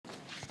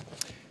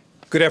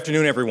Good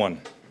afternoon, everyone.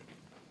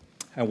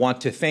 I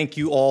want to thank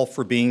you all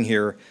for being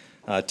here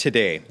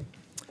today.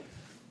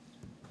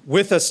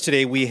 With us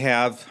today, we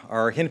have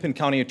our Hennepin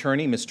County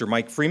Attorney, Mr.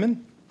 Mike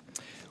Freeman.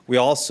 We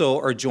also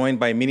are joined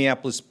by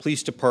Minneapolis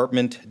Police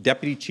Department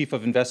Deputy Chief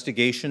of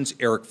Investigations,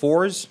 Eric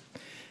Fors,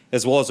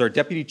 as well as our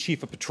Deputy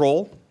Chief of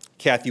Patrol,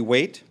 Kathy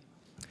Waite,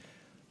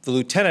 the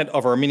Lieutenant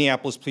of our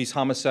Minneapolis Police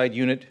Homicide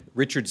Unit,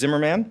 Richard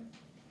Zimmerman,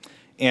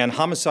 and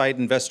Homicide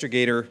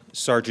Investigator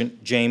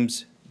Sergeant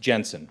James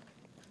Jensen.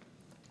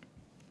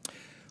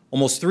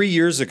 Almost 3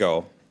 years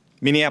ago,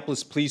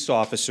 Minneapolis police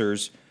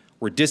officers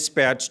were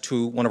dispatched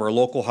to one of our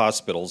local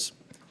hospitals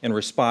in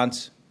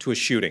response to a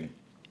shooting.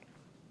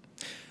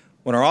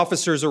 When our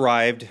officers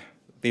arrived,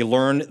 they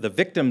learned the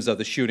victims of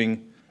the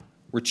shooting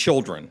were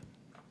children.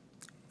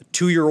 A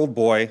 2-year-old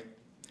boy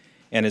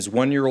and his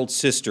 1-year-old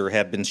sister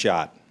had been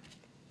shot.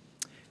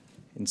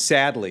 And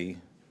sadly,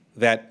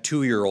 that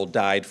 2-year-old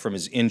died from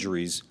his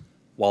injuries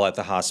while at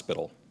the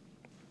hospital.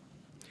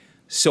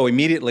 So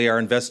immediately our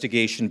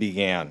investigation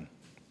began.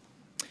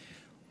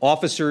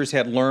 Officers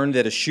had learned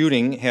that a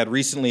shooting had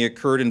recently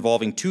occurred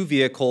involving 2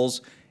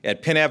 vehicles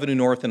at Penn Avenue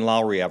North and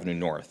Lowry Avenue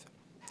North.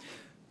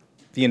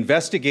 The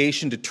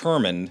investigation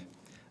determined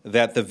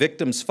that the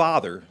victim's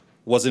father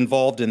was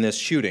involved in this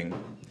shooting,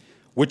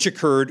 which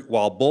occurred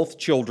while both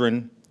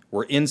children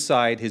were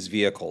inside his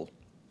vehicle.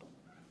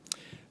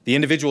 The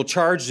individual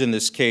charged in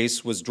this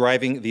case was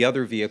driving the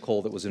other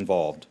vehicle that was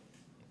involved.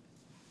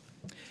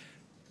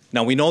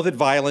 Now, we know that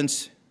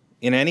violence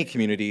in any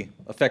community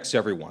affects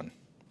everyone.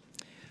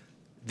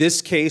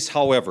 This case,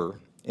 however,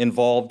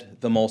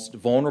 involved the most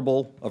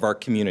vulnerable of our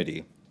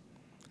community,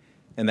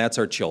 and that's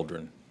our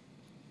children.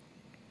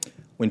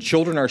 When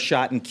children are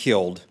shot and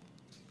killed,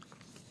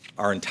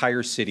 our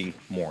entire city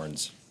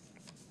mourns.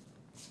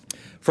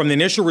 From the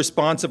initial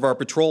response of our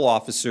patrol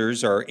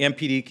officers, our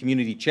MPD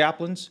community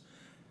chaplains,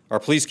 our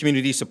police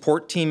community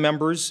support team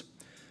members,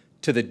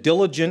 to the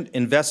diligent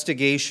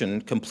investigation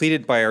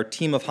completed by our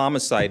team of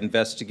homicide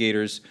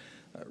investigators,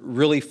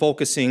 really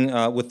focusing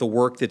with the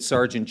work that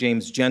Sergeant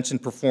James Jensen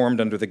performed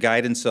under the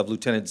guidance of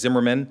Lieutenant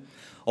Zimmerman,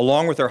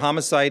 along with our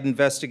homicide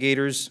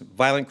investigators,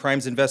 violent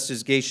crimes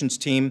investigations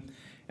team,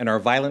 and our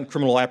violent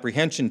criminal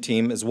apprehension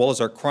team, as well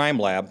as our crime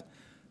lab.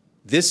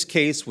 This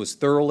case was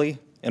thoroughly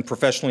and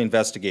professionally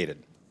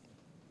investigated.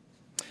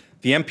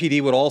 The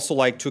MPD would also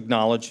like to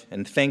acknowledge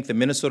and thank the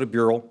Minnesota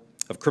Bureau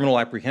of Criminal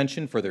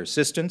Apprehension for their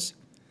assistance,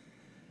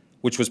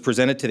 which was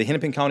presented to the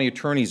Hennepin County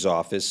Attorney's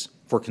Office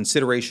for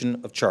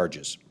consideration of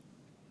charges.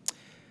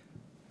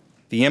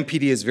 The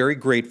MPD is very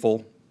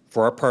grateful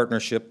for our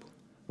partnership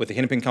with the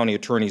Hennepin County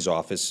Attorney's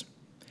Office,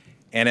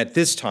 and at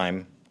this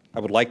time, I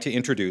would like to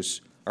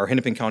introduce our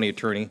Hennepin County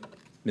Attorney,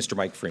 Mr.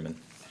 Mike Freeman.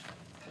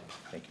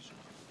 Thank you, sir.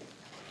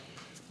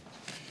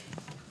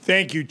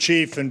 Thank you,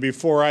 Chief, and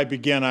before I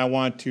begin, I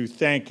want to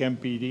thank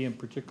MPD, and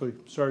particularly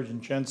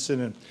Sergeant Jensen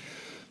and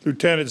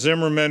Lieutenant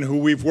Zimmerman, who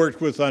we've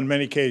worked with on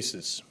many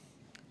cases.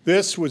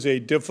 This was a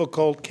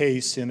difficult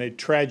case in a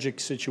tragic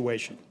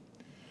situation.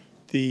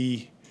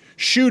 The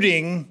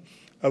shooting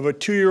of a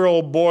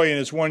 2-year-old boy and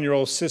his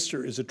 1-year-old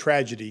sister is a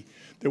tragedy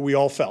that we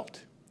all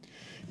felt.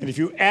 And if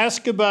you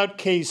ask about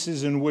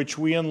cases in which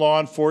we in law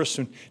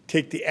enforcement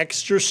take the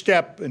extra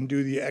step and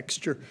do the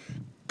extra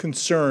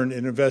concern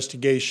in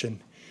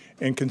investigation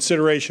and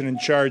consideration in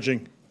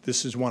charging,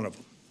 this is one of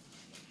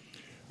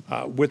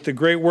them. With the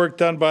great work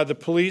done by the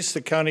police,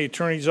 the County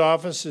Attorney's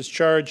Office has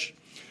charged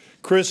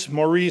Chris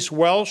Maurice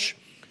Welsh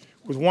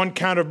with 1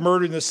 count of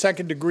murder in the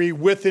 2nd degree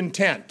with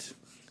intent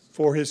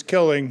for his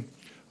killing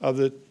of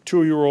the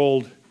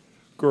 2-year-old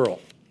girl.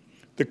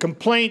 The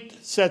complaint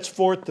sets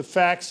forth the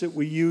facts that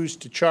we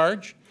used to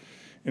charge,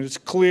 and it's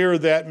clear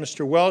that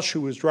Mr. Welsh,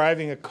 who was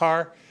driving a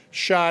car,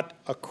 shot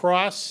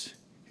across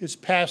his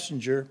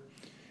passenger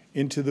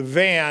into the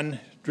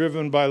van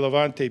driven by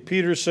Levante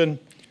Peterson,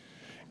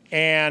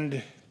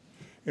 and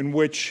in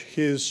which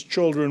his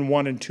children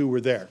 1 and 2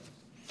 were there.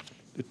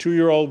 The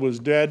 2-year-old was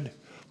dead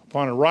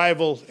upon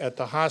arrival at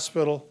the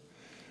hospital.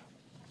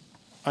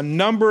 A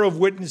number of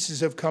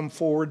witnesses have come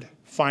forward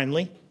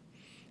finally.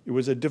 It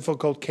was a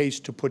difficult case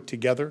to put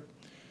together.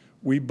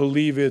 We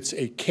believe it's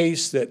a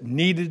case that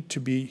needed to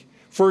be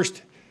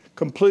first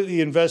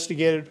completely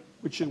investigated,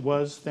 which it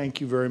was,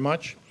 thank you very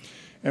much,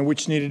 and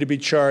which needed to be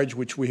charged,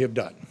 which we have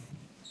done.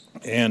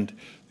 And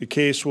the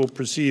case will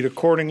proceed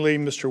accordingly.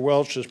 Mr.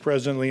 Welsh is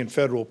presently in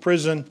federal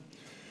prison,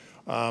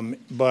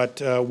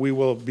 but we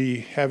will be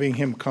having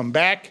him come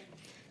back,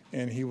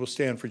 and he will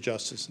stand for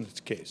justice in this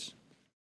case.